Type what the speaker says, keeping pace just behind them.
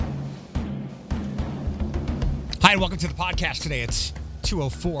Hi, and welcome to the podcast today. It's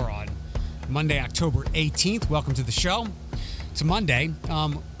 2:04 on Monday, October 18th. Welcome to the show. It's a Monday.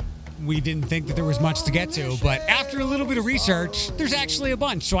 We didn't think that there was much to get to, but after a little bit of research, there's actually a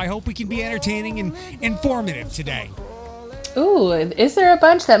bunch. So I hope we can be entertaining and informative today. Ooh, is there a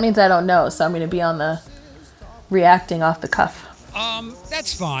bunch? That means I don't know, so I'm going to be on the reacting off the cuff.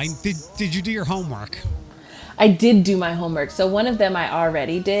 That's fine. Did you do your homework? I did do my homework. So one of them I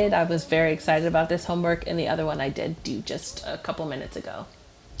already did. I was very excited about this homework, and the other one I did do just a couple minutes ago.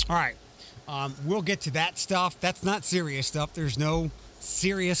 All right. We'll get to that stuff. That's not serious stuff. There's no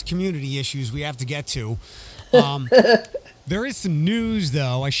serious community issues we have to get to. There is some news,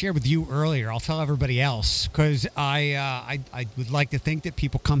 though, I shared with you earlier. I'll tell everybody else because I would like to think that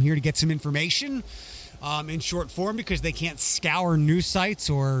people come here to get some information in short form because they can't scour news sites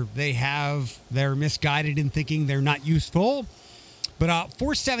or they're misguided in thinking they're not useful. But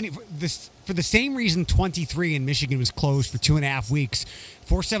 470 for the same reason 23 in Michigan was closed for 2.5 weeks.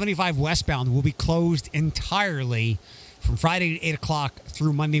 475 westbound will be closed entirely from Friday at 8 o'clock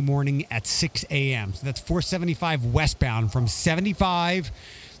through Monday morning at 6 a.m. So that's 475 westbound from 75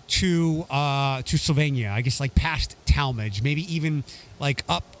 to Sylvania, I guess like past Talmadge, maybe even like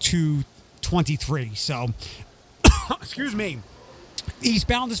up to 23. So, excuse me,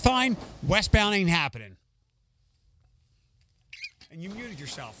 eastbound is fine, westbound ain't happening. And you muted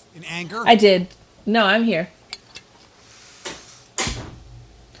yourself in anger? I did. No, I'm here.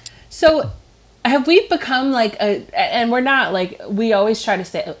 So have we become like and we're not like, we always try to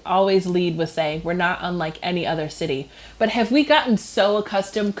say, always lead with saying we're not unlike any other city, but have we gotten so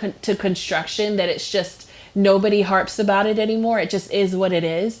accustomed to construction that it's just nobody harps about it anymore? It just is what it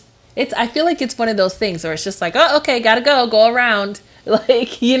is. I feel like it's one of those things where it's just like, oh, okay, gotta go around.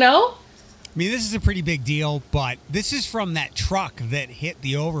 Like, you know? I mean, this is a pretty big deal, but this is from that truck that hit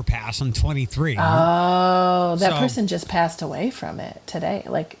the overpass on 23. Oh, that person just passed away from it today,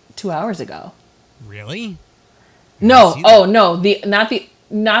 like 2 hours ago. Really? No, no,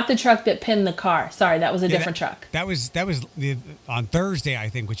 not the truck that pinned the car. Sorry, that was a different truck. That was on Thursday, I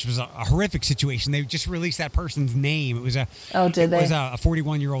think, which was a horrific situation. They just released that person's name. It was a It was a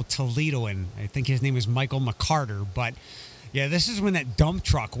 41-year-old Toledoan. I think his name was Michael McCarter. But yeah, this is when that dump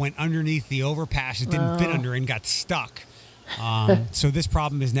truck went underneath the overpass. It didn't fit under and got stuck. So this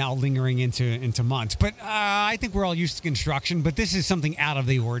problem is now lingering into months. But I think we're all used to construction. But this is something out of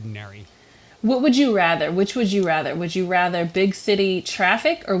the ordinary. What would you rather? Which would you rather? Would you rather big city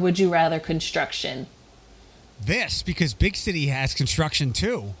traffic or would you rather construction? This, because big city has construction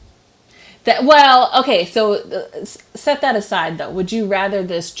too. Okay, so set that aside though. Would you rather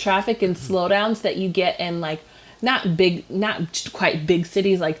this traffic and slowdowns that you get in like not quite big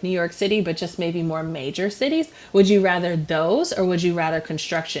cities like New York City, but just maybe more major cities? Would you rather those or would you rather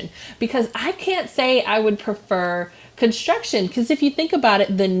construction? Because I can't say I would prefer construction, because if you think about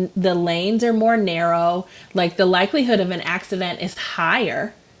it, the lanes are more narrow, like the likelihood of an accident is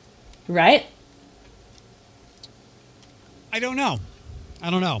higher, right? I don't know,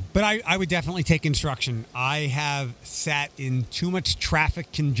 but I would definitely take construction. I have sat in too much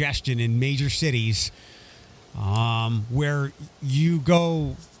traffic congestion in major cities where you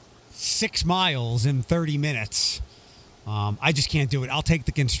go 6 miles in 30 minutes. I just can't do it. I'll take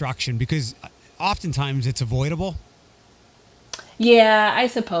the construction because oftentimes it's avoidable. Yeah, I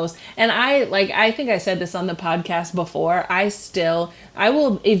suppose. And I think I said this on the podcast before. I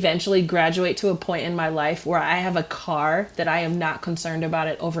will eventually graduate to a point in my life where I have a car that I am not concerned about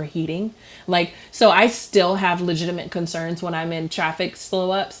it overheating. So I still have legitimate concerns when I'm in traffic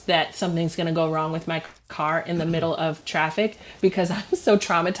slow-ups that something's going to go wrong with my car in the middle of traffic, because I'm so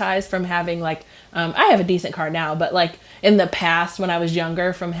traumatized from having I have a decent car now, but in the past when I was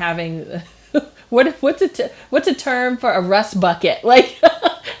younger, from having what's a term for a rust bucket?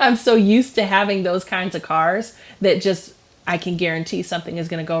 I'm so used to having those kinds of cars that just, I can guarantee something is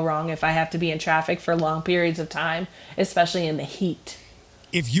going to go wrong if I have to be in traffic for long periods of time, especially in the heat.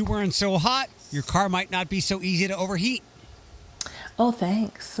 If you weren't so hot, your car might not be so easy to overheat. Oh,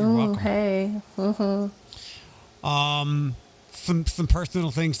 thanks. You're welcome. Hey. Mm-hmm. Some personal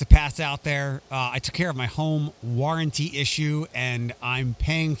things to pass out there. I took care of my home warranty issue, and I'm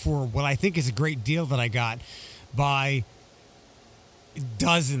paying for what I think is a great deal that I got by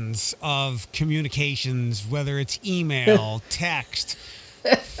dozens of communications, whether it's email, text,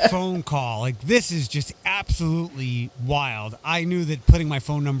 phone call. This is just absolutely wild. I knew that putting my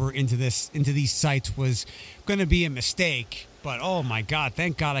phone number into these sites was going to be a mistake, but oh my God,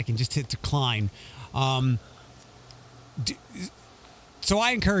 thank God I can just hit decline. So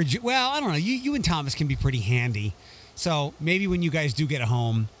I encourage you. Well, I don't know. You and Thomas can be pretty handy. So maybe when you guys do get a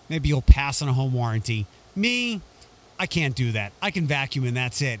home, maybe you'll pass on a home warranty. Me, I can't do that. I can vacuum and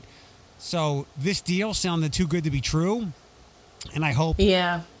that's it. So this deal sounded too good to be true, and I hope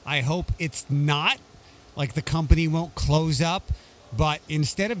it's not. Like the company won't close up, but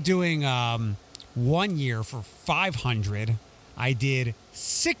instead of doing 1 year for $500, I did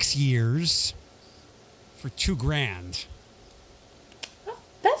 6 years for $2,000.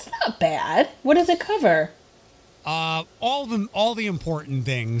 That's not bad. What does it cover? All the important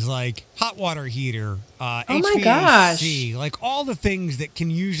things like hot water heater, Oh HVAC, my gosh. like all the things that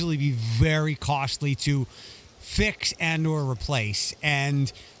can usually be very costly to fix and or replace.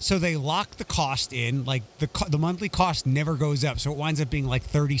 And so they lock the cost in, like the monthly cost never goes up. So it winds up being like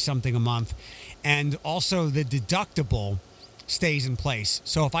 30 something a month. And also the deductible stays in place.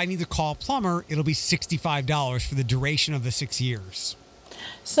 So if I need to call a plumber, it'll be $65 for the duration of the 6 years.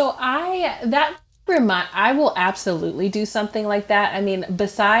 So I will absolutely do something like that. I mean,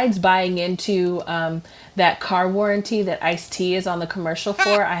 besides buying into that car warranty that Ice-T is on the commercial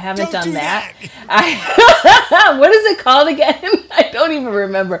for, I haven't done that. What is it called again? I don't even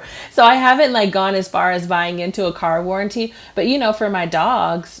remember. So I haven't like gone as far as buying into a car warranty. But you know, for my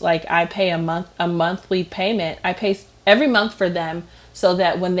dogs, like I pay a monthly payment. I pay every month for them, so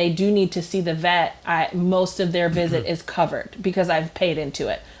that when they do need to see the vet, most of their visit is covered because I've paid into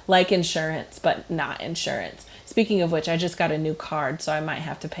it, like insurance, but not insurance. Speaking of which, I just got a new card, so I might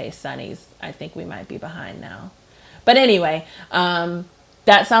have to pay Sonny's. I think we might be behind now. But anyway,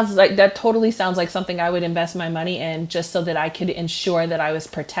 that totally sounds like something I would invest my money in, just so that I could ensure that I was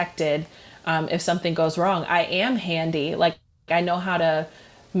protected if something goes wrong. I am handy. Like I know how to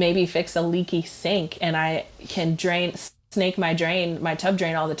maybe fix a leaky sink, and I can snake my tub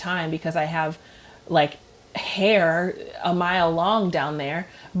drain all the time because I have like hair a mile long down there.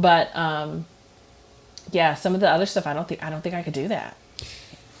 But yeah, some of the other stuff I don't think I could do that.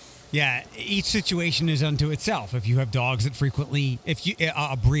 Yeah, each situation is unto itself. If you have dogs that frequently,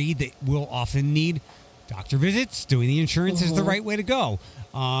 a breed that will often need doctor visits, doing the insurance is the right way to go.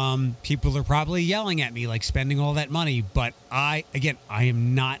 People are probably yelling at me like spending all that money, but I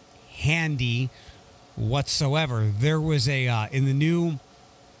am not handy whatsoever. There was in the new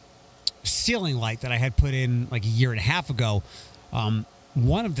ceiling light that I had put in like a year and a half ago,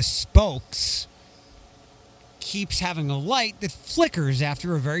 one of the spokes keeps having a light that flickers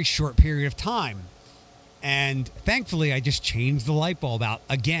after a very short period of time. And thankfully I just changed the light bulb out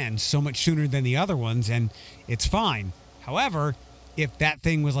again so much sooner than the other ones, and it's fine. However, if that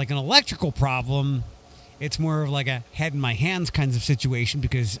thing was like an electrical problem, it's more of like a head in my hands kinds of situation,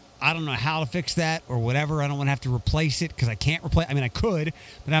 because I don't know how to fix that or whatever. I don't want to have to replace it because I can't replace. I mean, I could,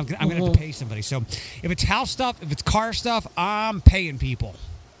 but I'm going to have to pay somebody. So if it's house stuff, if it's car stuff, I'm paying people.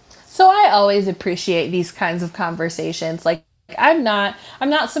 So I always appreciate these kinds of conversations. Like I'm not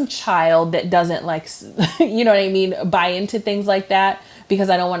some child that doesn't like, you know what I mean, buy into things like that because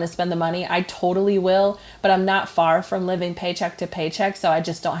I don't want to spend the money. I totally will, but I'm not far from living paycheck to paycheck, so I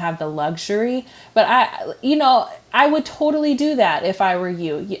just don't have the luxury. But I would totally do that if I were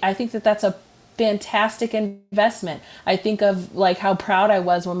you. I think that that's a fantastic investment. I think of like how proud I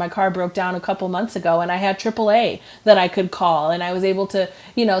was when my car broke down a couple months ago and I had AAA that I could call, and I was able to,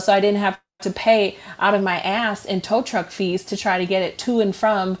 so I didn't have to pay out of my ass in tow truck fees to try to get it to and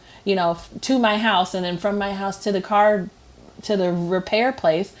from, to my house, and then from my house to the car, to the repair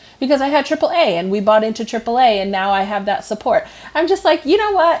place, because I had AAA and we bought into AAA, and now I have that support. I'm just like, you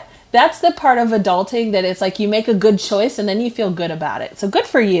know what? That's the part of adulting that it's like you make a good choice and then you feel good about it. So good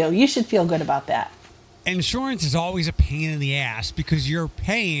for you. You should feel good about that. Insurance is always a pain in the ass because you're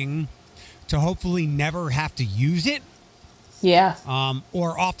paying to hopefully never have to use it. Yeah.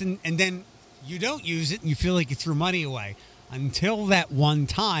 Or often, and then you don't use it and you feel like you threw money away until that one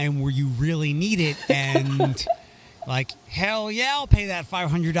time where you really need it, and like, hell yeah, I'll pay that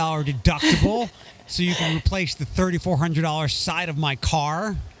 $500 deductible so you can replace the $3,400 side of my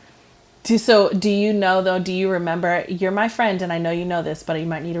car. So do you know, though, do you remember, you're my friend and I know you know this, but you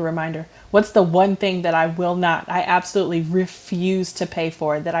might need a reminder. What's the one thing that I absolutely refuse to pay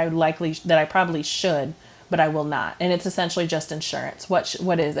for that I probably should, but I will not? And it's essentially just insurance.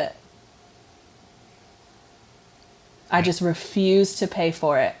 What is it? I just refuse to pay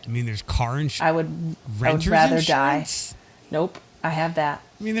for it. I mean, there's car insurance. I would rather insurance? Die. Nope, I have that.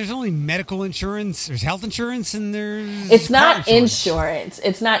 I mean, there's only medical insurance, there's health insurance, and there's It's not insurance.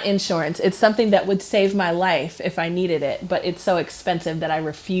 It's not insurance. It's something that would save my life if I needed it, but it's so expensive that I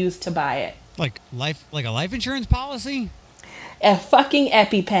refuse to buy it. Like a life insurance policy? A fucking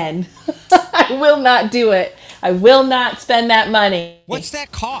EpiPen. I will not do it. I will not spend that money. What's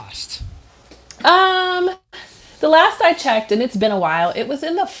that cost? The last I checked, and it's been a while, it was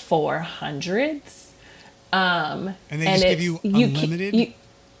in the 400s. And they just give you unlimited?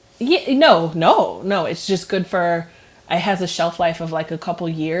 Yeah, no. It's just good for. It has a shelf life of like a couple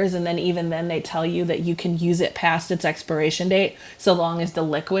years, and then even then they tell you that you can use it past its expiration date, so long as the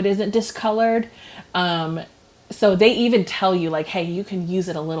liquid isn't discolored. So they even tell you like, hey, you can use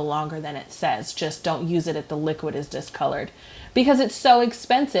it a little longer than it says. Just don't use it if the liquid is discolored, because it's so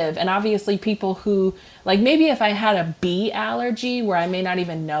expensive. And obviously people who like, maybe if I had a bee allergy where I may not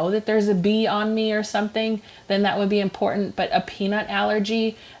even know that there's a bee on me or something, then that would be important. But a peanut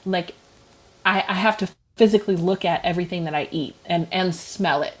allergy, like I have to physically look at everything that I eat and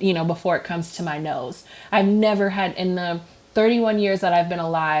smell it, before it comes to my nose. I've never had, in the 31 years that I've been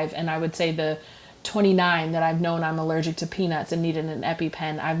alive, and I would say the 29 that I've known I'm allergic to peanuts and needed an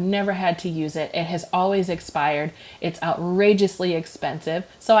EpiPen, I've never had to use it. It has always expired. It's outrageously expensive,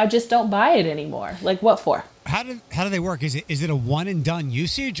 so I just don't buy it anymore. Like, what for? How do they work? Is it a one and done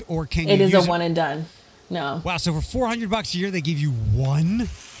usage, or can you? It is a one and done. No. Wow. So for $400 a year, they give you one.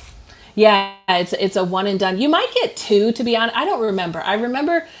 Yeah, it's a one and done. You might get two, to be honest. I don't remember. I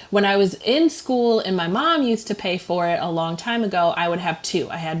remember when I was in school and my mom used to pay for it a long time ago, I would have two.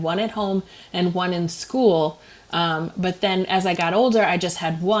 I had one at home and one in school. But then as I got older, I just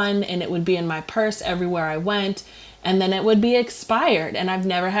had one, and it would be in my purse everywhere I went. And then it would be expired, and I've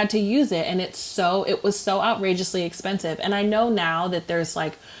never had to use it. And it was so outrageously expensive. And I know now that there's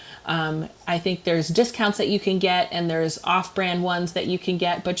like, I think there's discounts that you can get, and there's off-brand ones that you can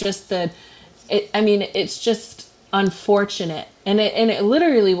get, but just it's just unfortunate. And it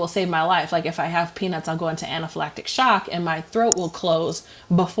literally will save my life. Like if I have peanuts, I'll go into anaphylactic shock and my throat will close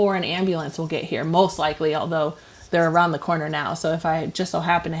before an ambulance will get here, most likely, although they're around the corner now. So if I just so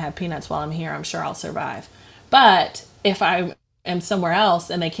happen to have peanuts while I'm here, I'm sure I'll survive. But if I am somewhere else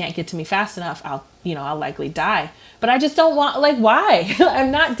and they can't get to me fast enough, I'll likely die. But I just don't want, like, why?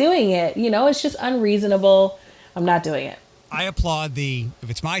 I'm not doing it. It's just unreasonable. I'm not doing it. I applaud if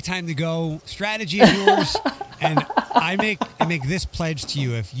it's my time to go strategy of yours. And I make this pledge to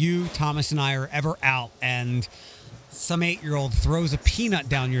you. If you, Thomas, and I are ever out and some 8-year-old throws a peanut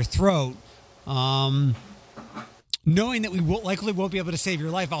down your throat, knowing that we likely won't be able to save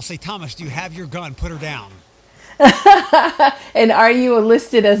your life, I'll say, Thomas, do you have your gun? Put her down. And are you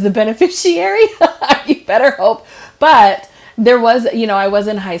listed as the beneficiary? You better hope. But there was, I was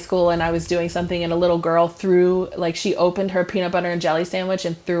in high school and I was doing something, and a little girl she opened her peanut butter and jelly sandwich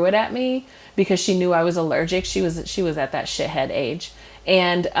and threw it at me because she knew I was allergic. She was at that shithead age.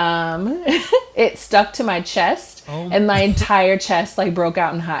 And it stuck to my chest, and my entire chest broke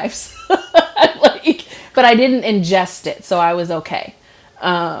out in hives. But I didn't ingest it, so I was okay.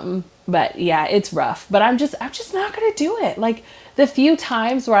 But yeah, it's rough. But I'm just not gonna do it. Like the few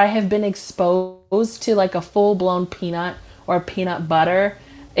times where I have been exposed to like a full blown peanut or peanut butter,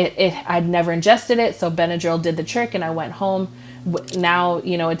 I'd never ingested it. So Benadryl did the trick, and I went home. Now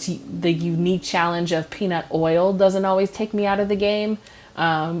it's the unique challenge of peanut oil doesn't always take me out of the game.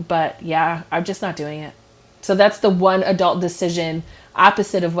 But yeah, I'm just not doing it. So that's the one adult decision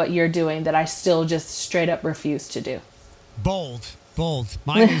opposite of what you're doing that I still just straight up refuse to do. Bold.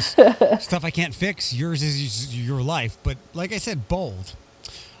 Mine is stuff I can't fix. Yours is your life. But like I said, bold.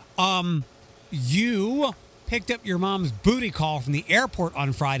 You picked up your mom's booty call from the airport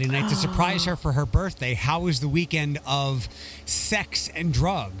on Friday night to surprise her for her birthday. How was the weekend of sex and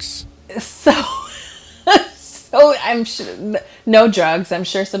drugs? So I'm sure no drugs. I'm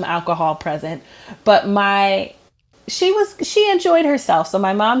sure some alcohol present. But she enjoyed herself. So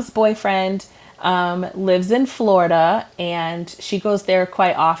my mom's boyfriend lives in Florida, and she goes there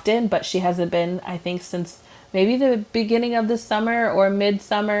quite often, but she hasn't been, I think, since maybe the beginning of the summer or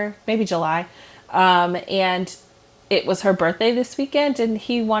midsummer, maybe July. And it was her birthday this weekend, and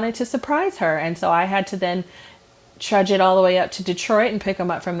he wanted to surprise her. And so I had to then trudge it all the way up to Detroit and pick him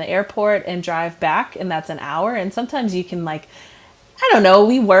up from the airport and drive back. And that's an hour. And sometimes you can I don't know,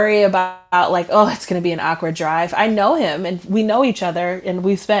 we worry about it's going to be an awkward drive. I know him and we know each other, and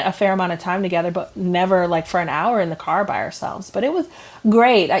we've spent a fair amount of time together, but never for an hour in the car by ourselves. But it was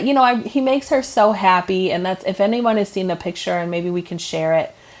great. He makes her so happy, and that's, if anyone has seen the picture, and maybe we can share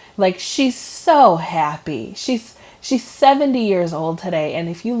it, she's so happy. She's 70 years old today. And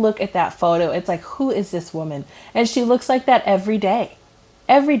if you look at that photo, it's who is this woman? And she looks like that every day.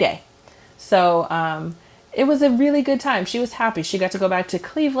 So, it was a really good time. She was happy. She got to go back to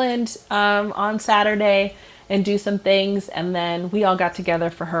Cleveland on Saturday and do some things. And then we all got together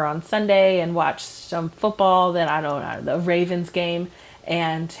for her on Sunday and watched some football. Then, the Ravens game,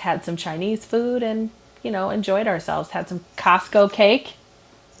 and had some Chinese food and, enjoyed ourselves. Had some Costco cake.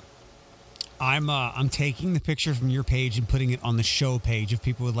 I'm taking the picture from your page and putting it on the show page if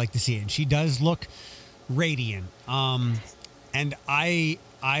people would like to see it. And she does look radiant. And I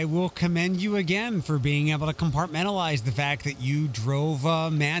will commend you again for being able to compartmentalize the fact that you drove a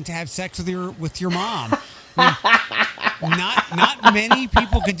man to have sex with your mom. I mean, not many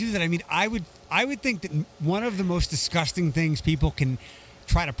people can do that. I mean, I would think that one of the most disgusting things people can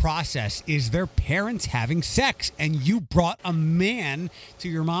try to process is their parents having sex, and you brought a man to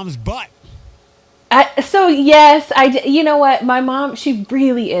your mom's butt. So yes, you know what? My mom, she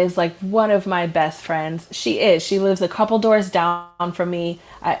really is like one of my best friends. She is. She lives a couple doors down from me.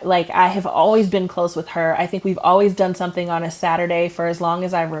 I have always been close with her. I think we've always done something on a Saturday for as long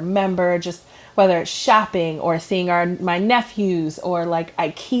as I remember, just whether it's shopping or seeing my nephews or like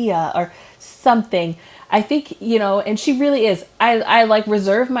IKEA or something. I think, and she really is. I like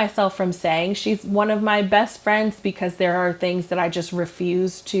reserve myself from saying she's one of my best friends because there are things that I just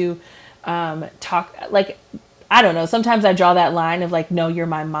refuse to talk. Like, I don't know, sometimes I draw that line of like, no, you're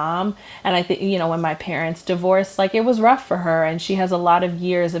my mom. And I think, when my parents divorced, like, it was rough for her, and she has a lot of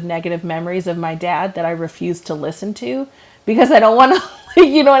years of negative memories of my dad that I refuse to listen to because I don't want to,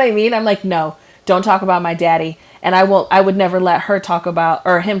 you know what I mean? I'm like, no, don't talk about my daddy. And I would never let her talk about,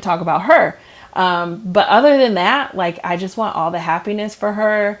 or him talk about her. But other than that, like, I just want all the happiness for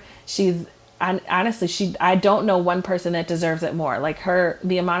her. Honestly, I don't know one person that deserves it more. Like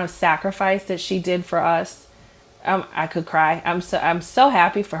the amount of sacrifice that she did for us, I could cry. I'm so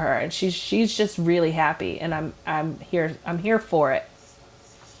happy for her, and she's just really happy, and I'm here for it.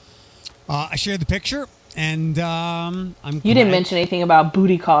 I shared the picture, and You didn't mention anything about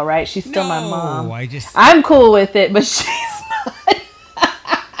booty call, right? She's still my mom. I'm cool with it, but she's not.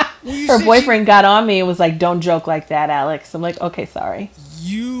 Her boyfriend got on me and was like, "Don't joke like that, Alex." I'm like, "Okay, sorry."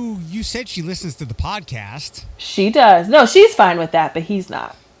 You said she listens to the podcast. She does. No, she's fine with that, but he's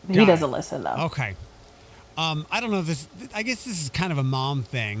not. He doesn't listen, though. Okay. I don't know if this... I guess this is kind of a mom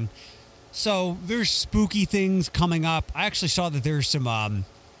thing. So, there's spooky things coming up. I actually saw that there's some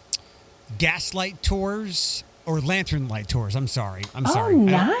gaslight tours... Or lantern light tours. I'm sorry.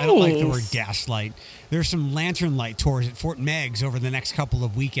 Nice. I don't like the word gaslight. There's some lantern light tours at Fort Meigs over the next couple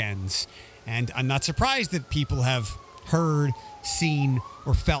of weekends. And I'm not surprised that people have heard, seen,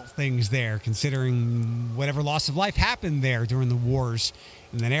 or felt things there, considering whatever loss of life happened there during the wars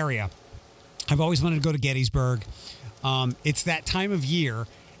in that area. I've always wanted to go to Gettysburg. It's that time of year,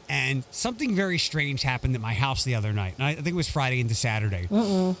 and something very strange happened at my house the other night. And I think it was Friday into Saturday.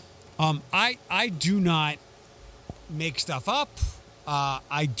 I do not make stuff up.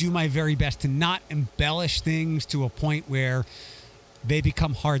 I do my very best to not embellish things to a point where they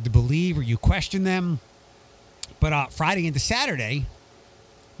become hard to believe or you question them. But Friday into Saturday,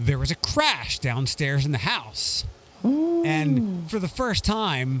 there was a crash downstairs in the house. Ooh. And for the first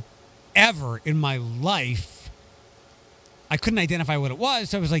time ever in my life, I couldn't identify what it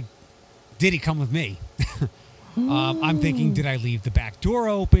was. So I was like, did he come with me? I'm thinking, did I leave the back door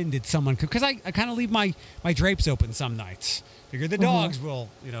open? Did someone... Because I kind of leave my drapes open some nights. Figure the dogs will,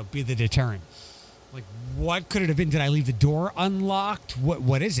 be the deterrent. Like, what could it have been? Did I leave the door unlocked?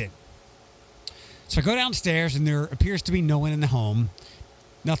 What is it? So I go downstairs, and there appears to be no one in the home.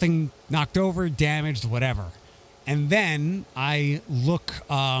 Nothing knocked over, damaged, whatever. And then I look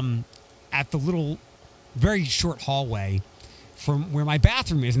at the little, very short hallway from where my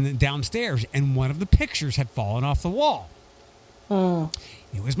bathroom is and downstairs, and one of the pictures had fallen off the wall.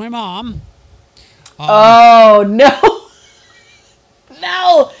 It was my mom. Oh, no.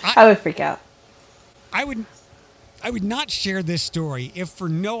 No. I would freak out. I would not share this story if for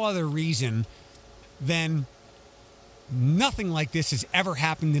no other reason than nothing like this has ever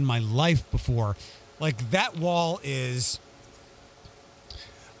happened in my life before. Like, that wall is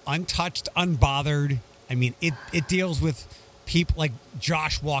untouched, unbothered. I mean, it deals with people like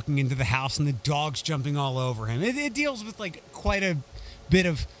Josh walking into the house and the dogs jumping all over him. It deals with like quite a bit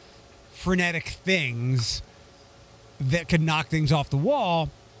of frenetic things that could knock things off the wall.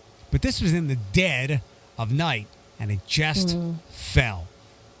 But this was in the dead of night, and it just fell.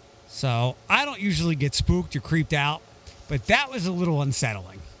 So I don't usually get spooked or creeped out, but that was a little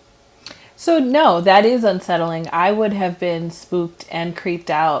unsettling. So no, that is unsettling. I would have been spooked and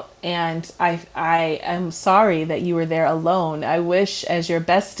creeped out, and I am sorry that you were there alone. I wish, as your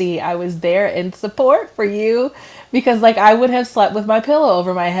bestie, I was there in support for you, because like I would have slept with my pillow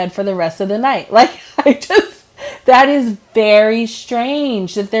over my head for the rest of the night. Like that is very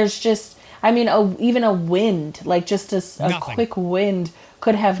strange that there's just, I mean, even a wind, like just a quick wind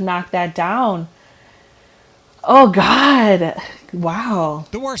could have knocked that down. Oh, God. Wow.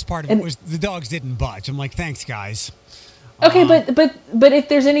 The worst part of it was the dogs didn't budge. I'm like, thanks, guys. Okay, but if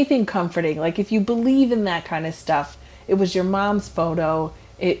there's anything comforting, like if you believe in that kind of stuff, it was your mom's photo.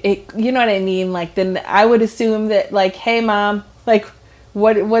 you know what I mean? Like, then I would assume that, like, hey, mom, like,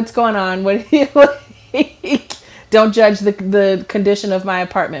 what's going on? Don't judge the condition of my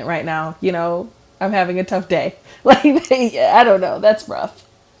apartment right now. You know, I'm having a tough day. Like, I don't know. That's rough.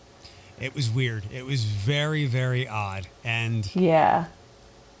 It was weird. It was very, very odd. And Yeah.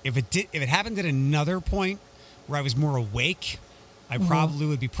 if it happened at another point where I was more awake, I probably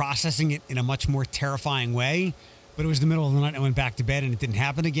would be processing it in a much more terrifying way. But it was the middle of the night and I went back to bed and it didn't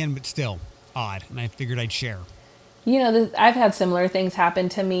happen again, but still odd. And I figured I'd share. You know, I've had similar things happen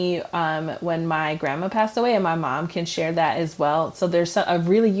to me when my grandma passed away, and my mom can share that as well. So there's a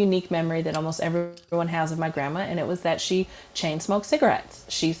really unique memory that almost everyone has of my grandma, and it was that she chain smoked cigarettes.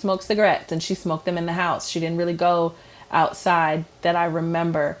 She smoked cigarettes, and she smoked them in the house. She didn't really go outside that I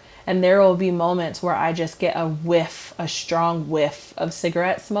remember. And there will be moments where I just get a strong whiff of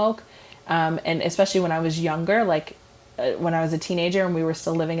cigarette smoke. And especially when I was younger, like when I was a teenager and we were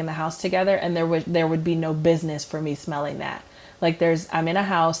still living in the house together, and there would be no business for me smelling that. Like I'm in a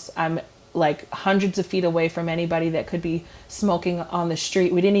house, I'm like hundreds of feet away from anybody that could be smoking on the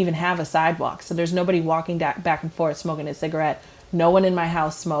street. We didn't even have a sidewalk, so there's nobody walking back and forth smoking a cigarette. No one in my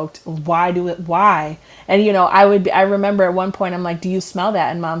house smoked. Why? And you know, I remember at one point I'm like, "Do you smell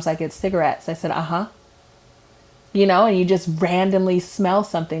that?" And mom's like, "It's cigarettes." I said, "Uh-huh." You know, and you just randomly smell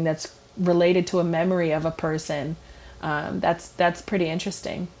something that's related to a memory of a person. That's pretty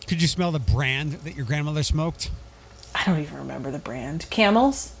interesting. Could you smell the brand that your grandmother smoked? I don't even remember the brand.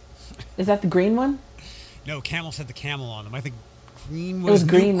 Camels? Is that the green one? No, Camels had the camel on them. I think green was... It was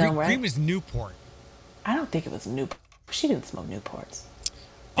green though, right? Green was Newport. I don't think it was Newport. She didn't smoke Newports.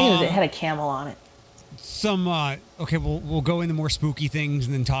 I think it had a camel on it. Okay, we'll go into more spooky things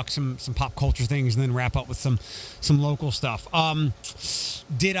and then talk some pop culture things and then wrap up with some local stuff.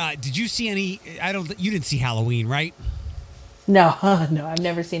 Did you see any? You didn't see Halloween, right? No, no, I've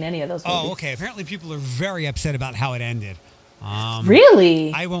never seen any of those movies. Oh, okay. Apparently, people are very upset about how it ended.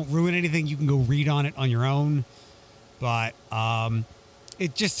 Really? I won't ruin anything. You can go read on it on your own, but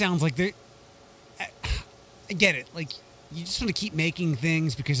it just sounds like they. I get it. Like, you just want to keep making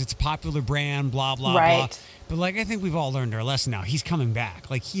things because it's a popular brand, blah, blah, blah. But, like, I think we've all learned our lesson now. He's coming back.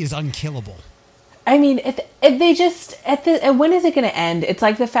 Like, he is unkillable. I mean, when is it going to end? It's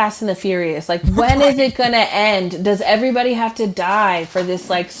like the Fast and the Furious. Like, when is it going to end? Does everybody have to die for this,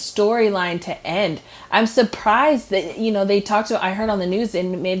 like, storyline to end? I'm surprised that, you know, I heard on the news they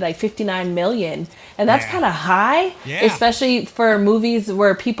made like 59 million. And that's kind of high, especially for movies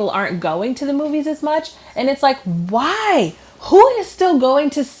where people aren't going to the movies as much. And it's like, why? Who is still going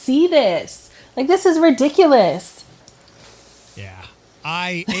to see this? Like, this is ridiculous. Yeah.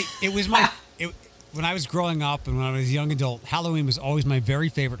 It was my... When I was growing up and when I was a young adult, Halloween was always my very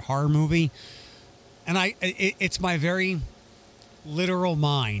favorite horror movie. And it's my very literal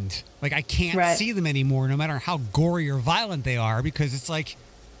mind. Like, I can't see them anymore, no matter how gory or violent they are, because it's like,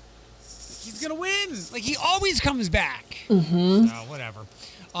 he's going to win. Like, he always comes back. Mm-hmm. So, whatever.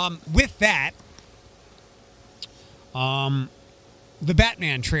 With that, the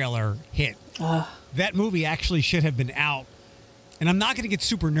Batman trailer hit. That movie actually should have been out. And I'm not going to get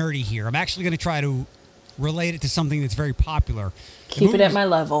super nerdy here. I'm actually going to try to relate it to something that's very popular. Keep it at my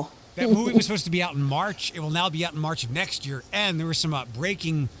level. That movie was supposed to be out in March. It will now be out in March of next year. And there was some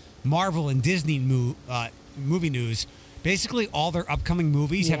breaking Marvel and Disney movie news. Basically, all their upcoming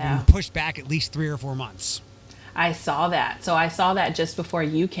movies have been pushed back at least 3 or 4 months. I saw that. So I saw that just before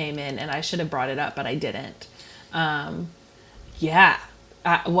you came in, and I should have brought it up, but I didn't. Why?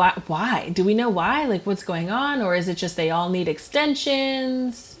 Do we know why? Like, what's going on? Or is it just they all need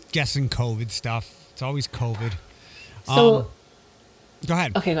extensions? Guessing COVID stuff. It's always COVID. So, go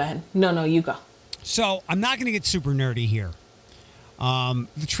ahead. Okay, go ahead. No, you go. So, I'm not going to get super nerdy here.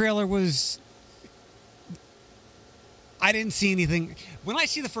 The trailer was... I didn't see anything. When I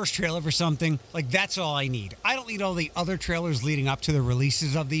see the first trailer for something, like, that's all I need. I don't need all the other trailers leading up to the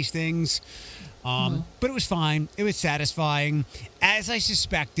releases of these things. But it was fine. It was satisfying. As I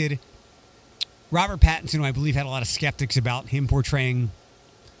suspected, Robert Pattinson, who I believe had a lot of skeptics about him portraying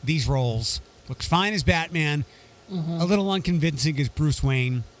these roles, looks fine as Batman. A little unconvincing as Bruce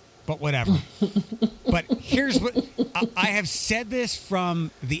Wayne, but whatever. But here's what... I have said this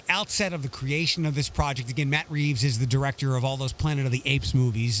from the outset of the creation of this project. Again, Matt Reeves is the director of all those Planet of the Apes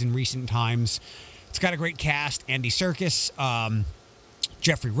movies in recent times. It's got a great cast. Andy Serkis,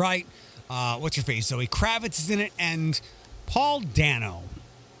 Jeffrey Wright, what's her face? Zoe Kravitz is in it, and Paul Dano.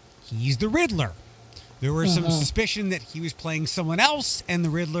 He's the Riddler. There was some suspicion that he was playing someone else, and the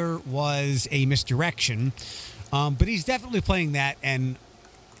Riddler was a misdirection. But he's definitely playing that, and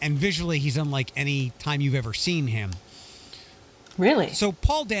visually he's unlike any time you've ever seen him. Really? So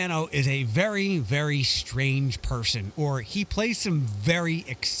Paul Dano is a very, very strange person, or he plays some very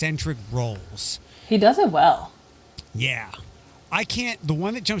eccentric roles. He does it well. Yeah. I can't, the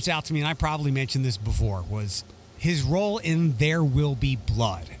one that jumps out to me, and I probably mentioned this before, was his role in There Will Be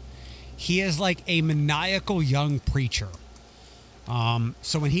Blood. He is like a maniacal young preacher.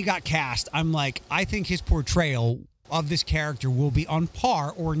 So when he got cast, I'm like, I think his portrayal of this character will be on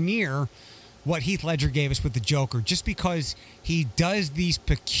par or near what Heath Ledger gave us with the Joker, just because he does these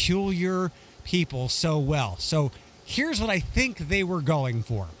peculiar people so well. So here's what I think they were going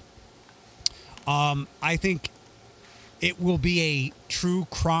for. I think it will be a true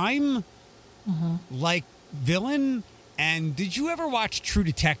crime like villain. And did you ever watch True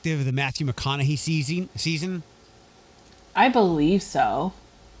Detective, the Matthew McConaughey season? I believe so.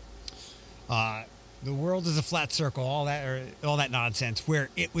 The world is a flat circle, all that nonsense, where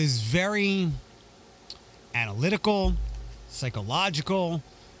it was very analytical, psychological,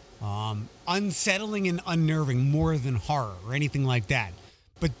 unsettling and unnerving more than horror or anything like that.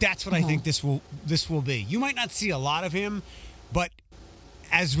 But that's what I think this will be. You might not see a lot of him, but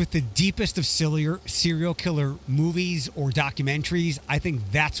as with the deepest of serial killer movies or documentaries, I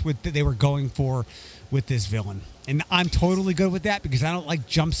think that's what they were going for with this villain. And I'm totally good with that because I don't like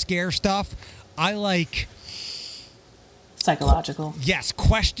jump scare stuff. I like psychological. Yes,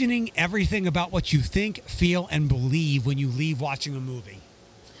 questioning everything about what you think, feel, and believe when you leave watching a movie.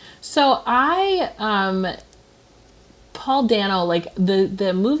 So Paul Dano, like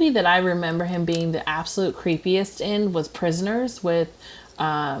the movie that I remember him being the absolute creepiest in was Prisoners with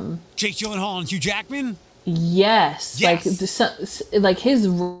Jake Gyllenhaal and Hugh Jackman. Yes. Like his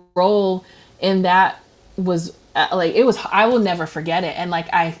role in that was like it was. I will never forget it. And like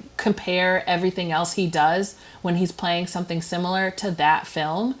I compare everything else he does when he's playing something similar to that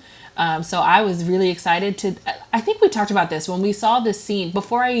film. So I was really excited to. I think we talked about this when we saw this scene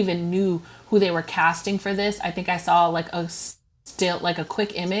before I even knew who they were casting for this. I think I saw like a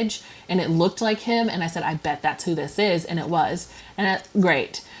quick image and it looked like him, and I said, I bet that's who this is, and it was, and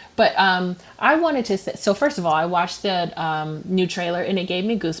great. But I wanted to say, so first of all, I watched the new trailer and it gave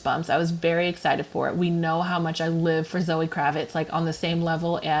me goosebumps. I was very excited for it. We know how much I live for Zoe Kravitz, like on the same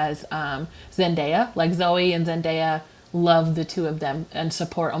level as Zendaya. Like Zoe and Zendaya love the two of them and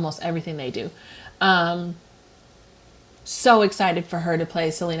support almost everything they do. So excited for her to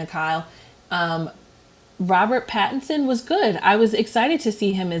play Selena Kyle. Robert Pattinson was good. I was excited to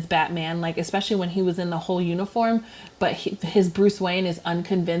see him as Batman, like especially when he was in the whole uniform, but his Bruce Wayne is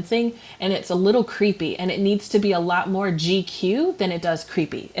unconvincing and it's a little creepy, and it needs to be a lot more GQ than it does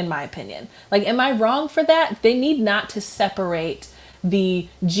creepy, in my opinion. Like, am I wrong for that? They need not to separate the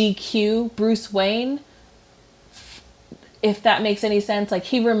GQ Bruce Wayne, if that makes any sense. Like,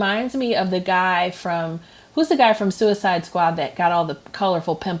 he reminds me of the guy from, who's the guy from Suicide Squad that got all the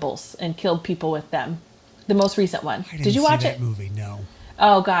colorful pimples and killed people with them? The most recent one. Did you watch it? Movie? No.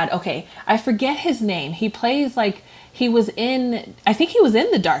 Oh God. Okay. I forget his name. He plays like he was in. I think he was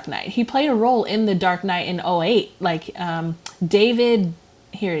in The Dark Knight. He played a role in The Dark Knight in '08. Like David.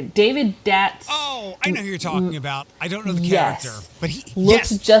 David Datz. Oh, I know who you're talking about. I don't know the character, but he looks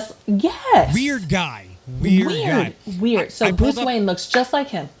just weird guy. Weird. So Bruce Wayne looks just like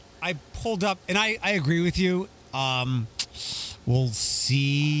him. I pulled up, and I agree with you. We'll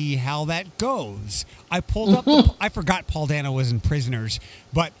see how that goes. I pulled up. I forgot Paul Dano was in Prisoners,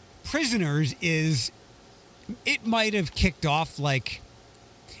 but Prisoners it might have kicked off like.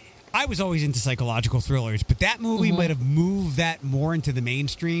 I was always into psychological thrillers, but that movie might have moved that more into the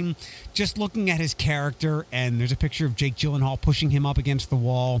mainstream. Just looking at his character, and there's a picture of Jake Gyllenhaal pushing him up against the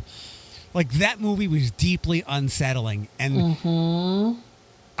wall. Like, that movie was deeply unsettling, and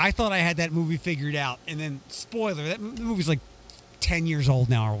I thought I had that movie figured out. And then, spoiler, the movie's like 10 years old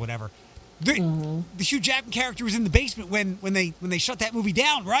now or whatever. The Hugh Jackman character was in the basement when they shut that movie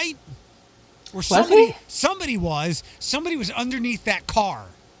down, right? Or somebody was underneath that car.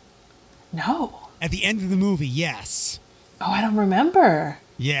 No. At the end of the movie, yes. Oh, I don't remember.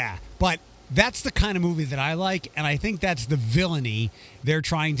 Yeah, but that's the kind of movie that I like, and I think that's the villainy they're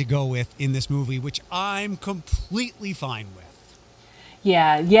trying to go with in this movie, which I'm completely fine with.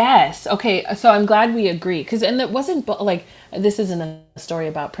 Yeah, yes. Okay, so I'm glad we agree. And it wasn't, like, this isn't a story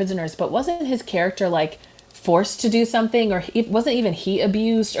about Prisoners, but wasn't his character, like, forced to do something? Or wasn't even he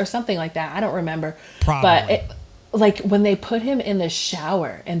abused or something like that? I don't remember. Probably. But when they put him in the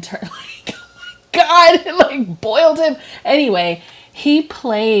shower and turned, like, oh my God, it, like, boiled him. Anyway, he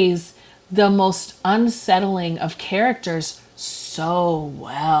plays the most unsettling of characters so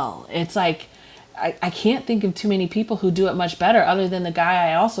well. It's like, I can't think of too many people who do it much better, other than the guy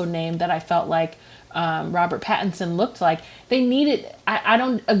I also named that I felt like Robert Pattinson looked like. They needed. I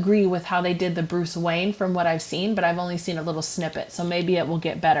don't agree with how they did the Bruce Wayne from what I've seen, but I've only seen a little snippet, so maybe it will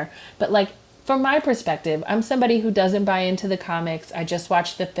get better. But like from my perspective, I'm somebody who doesn't buy into the comics. I just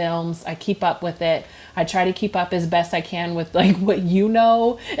watch the films. I keep up with it. I try to keep up as best I can with like what you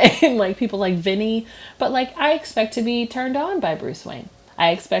know and like people like Vinny. But like I expect to be turned on by Bruce Wayne. I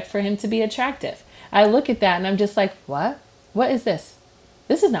expect for him to be attractive. I look at that and I'm just like, what? What is this?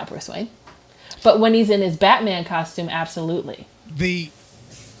 This is not Bruce Wayne. But when he's in his Batman costume, absolutely. The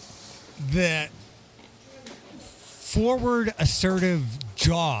forward assertive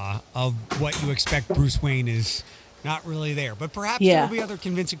jaw of what you expect Bruce Wayne is not really there. But perhaps there will be other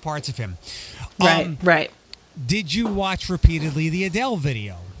convincing parts of him. Right. Did you watch repeatedly the Adele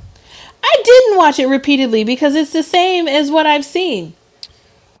video? I didn't watch it repeatedly because it's the same as what I've seen.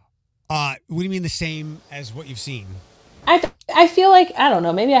 What do you mean the same as what you've seen? I feel like, I don't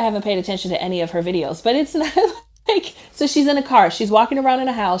know, maybe I haven't paid attention to any of her videos, but it's not like, so she's in a car, she's walking around in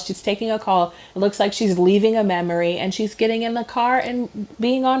a house, she's taking a call, it looks like she's leaving a memory, and she's getting in the car and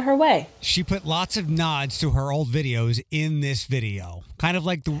being on her way. She put lots of nods to her old videos in this video. Kind of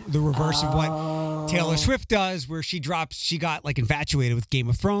like the reverse of what Taylor Swift does, where she got like infatuated with Game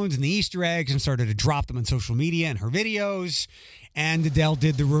of Thrones and the Easter eggs and started to drop them on social media and her videos. And Adele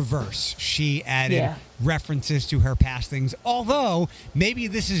did the reverse. She added references to her past things. Although, maybe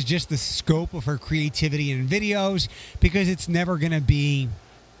this is just the scope of her creativity in videos, because it's never going to be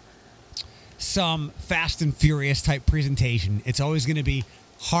some Fast and Furious type presentation. It's always going to be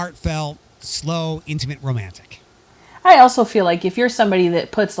heartfelt, slow, intimate, romantic. I also feel like if you're somebody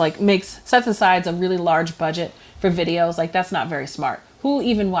that sets aside a really large budget for videos, like that's not very smart. Who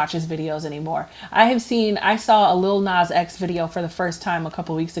even watches videos anymore? I saw a Lil Nas X video for the first time a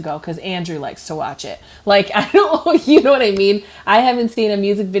couple weeks ago because Andrew likes to watch it. Like, I don't, you know what I mean? I haven't seen a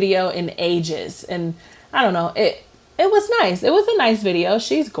music video in ages. And I don't know, it was nice. It was a nice video.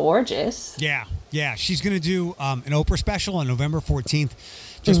 She's gorgeous. Yeah. She's going to do an Oprah special on November 14th,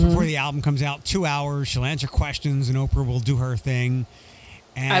 just before the album comes out. 2 hours. She'll answer questions and Oprah will do her thing.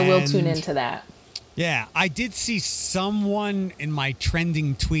 And I will tune into that. Yeah, I did see someone in my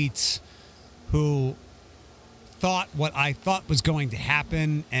trending tweets who thought what I thought was going to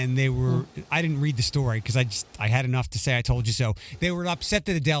happen, and I didn't read the story because I had enough to say I told you so. They were upset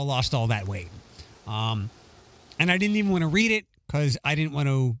that Adele lost all that weight. And I didn't even want to read it because I didn't want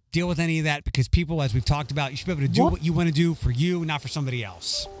to deal with any of that, because people, as we've talked about, you should be able to do what you want to do for you, not for somebody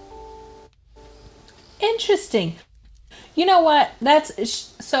else. Interesting. You know what?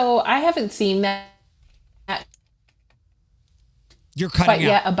 So I haven't seen that. You're cutting quite out.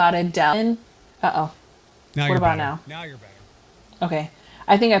 yet about Adele. Now what about better. now? Now you're better. Okay.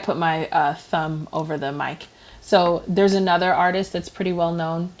 I think I put my thumb over the mic. So there's another artist that's pretty well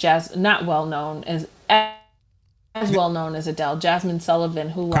known, not well known, as well known as Adele, Jasmine Sullivan,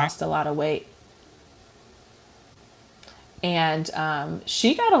 who lost a lot of weight. And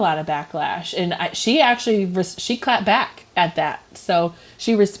she got a lot of backlash, and she clapped back at that. So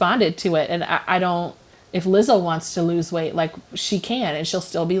she responded to it, and I don't. If Lizzo wants to lose weight, like, she can, and she'll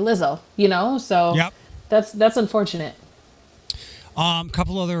still be Lizzo, you know? So that's unfortunate.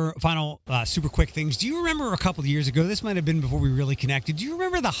 Couple other final super quick things. Do you remember a couple of years ago, this might have been before we really connected, do you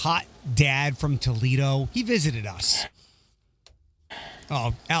remember the hot dad from Toledo? He visited us.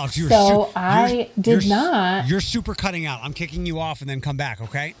 Oh, Alex, I did not. You're super cutting out. I'm kicking you off and then come back,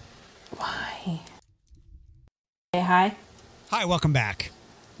 okay? Why? Hey, hi. Hi, welcome back.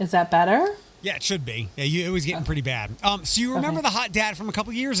 Is that better? Yeah, it should be. Yeah, it was getting pretty bad. So you remember the hot dad from a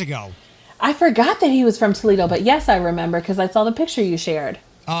couple years ago? I forgot that he was from Toledo, but yes, I remember because I saw the picture you shared.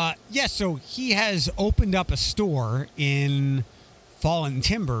 So he has opened up a store in Fallen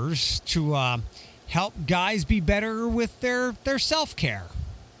Timbers to help guys be better with their self-care.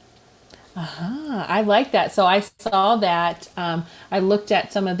 I like that. So I saw that. I looked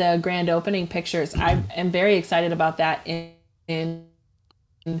at some of the grand opening pictures. I am very excited about that in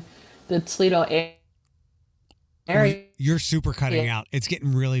the Toledo area. You're super cutting out. It's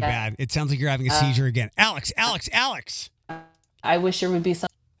getting really bad. It sounds like you're having a seizure again. Alex. I wish there would be some.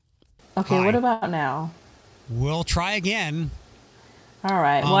 Okay, Hi. What about now? We'll try again. All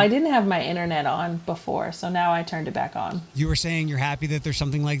right. Well, I didn't have my internet on before, so now I turned it back on. You were saying you're happy that there's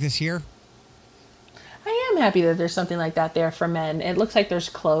something like this here? I am happy that there's something like that there for men. It looks like there's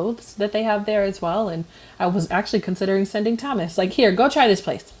clothes that they have there as well, and I was actually considering sending Thomas. Like, here, go try this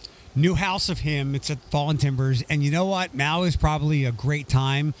place. New house of him. It's at Fallen Timbers. And you know what? Now is probably a great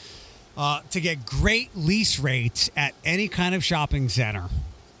time to get great lease rates at any kind of shopping center.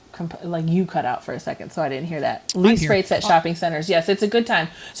 like you cut out for a second, so I didn't hear that. I'm Least here. rates at shopping centers. Yes, it's a good time.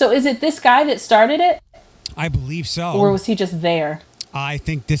 So is it this guy that started it, I believe so. or was he just there? I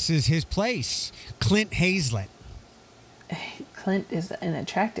think this is his place. Clint Hazlett. Clint is an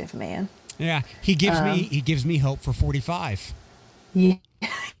attractive man. Yeah, he gives me hope for 45. Yeah.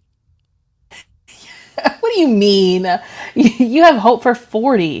 What do you mean? You have hope for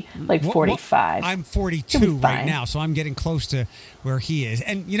 40, like 45. I'm You'll 42 be right fine. now, so I'm getting close to where he is.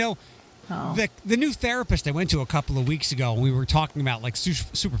 And the new therapist I went to a couple of weeks ago, and we were talking about like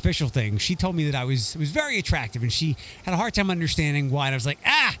superficial things. She told me that I was very attractive, and she had a hard time understanding why. And I was like,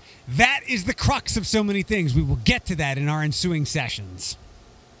 that is the crux of so many things. We will get to that in our ensuing sessions.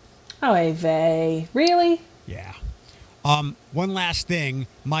 Oh, Ave. Really? Yeah. One last thing.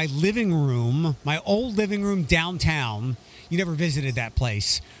 My old living room downtown, you never visited that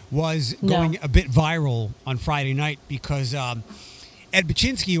place, was going a bit viral on Friday night because Ed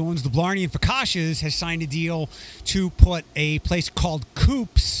Baczynski, who owns the Blarney and Fakashas, has signed a deal to put a place called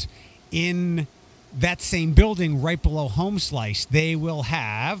Coops in that same building right below Home Slice. They will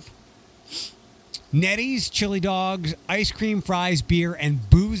have Nettie's, chili dogs, ice cream, fries, beer, and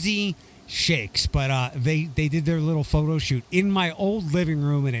boozy shakes. But they did their little photo shoot in my old living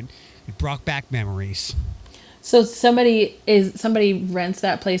room, and it brought back memories. So somebody rents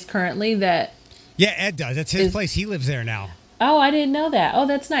that place currently that... Yeah, Ed does. That's his place. He lives there now. Oh, I didn't know that. Oh,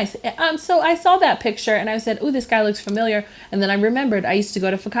 that's nice. So I saw that picture and I said, "Oh, this guy looks familiar." And then I remembered I used to go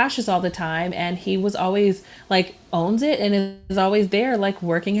to Fakashas all the time, and he was always like owns it and is always there, like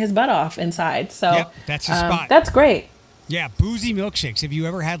working his butt off inside. So yep, that's his spot. That's great. Yeah, boozy milkshakes. Have you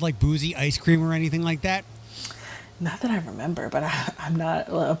ever had like boozy ice cream or anything like that? Not that I remember, but I'm not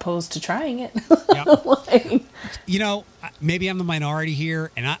opposed to trying it. Yep. Maybe I'm the minority here,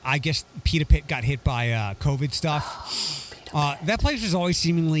 and I guess Pita Pit got hit by COVID stuff. That place was always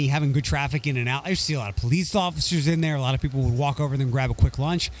seemingly having good traffic in and out. I used to see a lot of police officers in there. A lot of people would walk over and grab a quick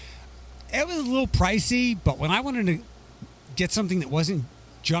lunch. It was a little pricey, but when I wanted to get something that wasn't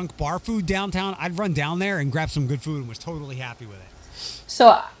junk bar food downtown, I'd run down there and grab some good food and was totally happy with it.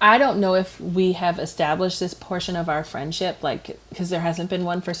 So I don't know if we have established this portion of our friendship, like, because there hasn't been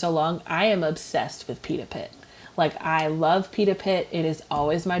one for so long. I am obsessed with Pita Pit. Like, I love Pita Pit. It is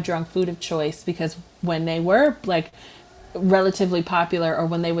always my drunk food of choice because when they were like relatively popular, or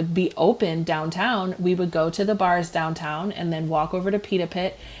when they would be open downtown, we would go to the bars downtown and then walk over to Pita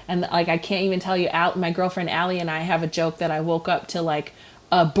Pit. And like, I can't even tell you, my girlfriend Allie and I have a joke that I woke up to like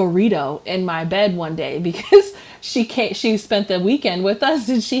a burrito in my bed one day because she spent the weekend with us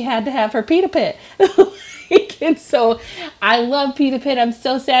and she had to have her Pita Pit. And so I love Pita Pit. I'm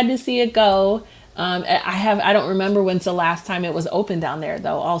so sad to see it go. I don't remember when's the last time it was open down there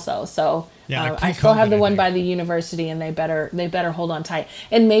though also. So yeah, I still have the one by the university, and they better hold on tight.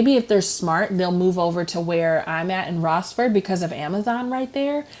 And maybe if they're smart, they'll move over to where I'm at in Rossford because of Amazon right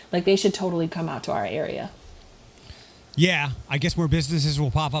there. Like, they should totally come out to our area. Yeah, I guess more businesses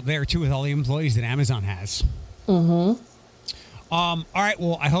will pop up there too with all the employees that Amazon has. Mm-hmm. All right,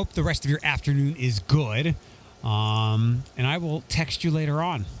 well, I hope the rest of your afternoon is good. And I will text you later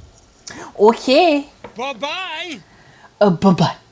on. Okay. Bye-bye. Bye-bye.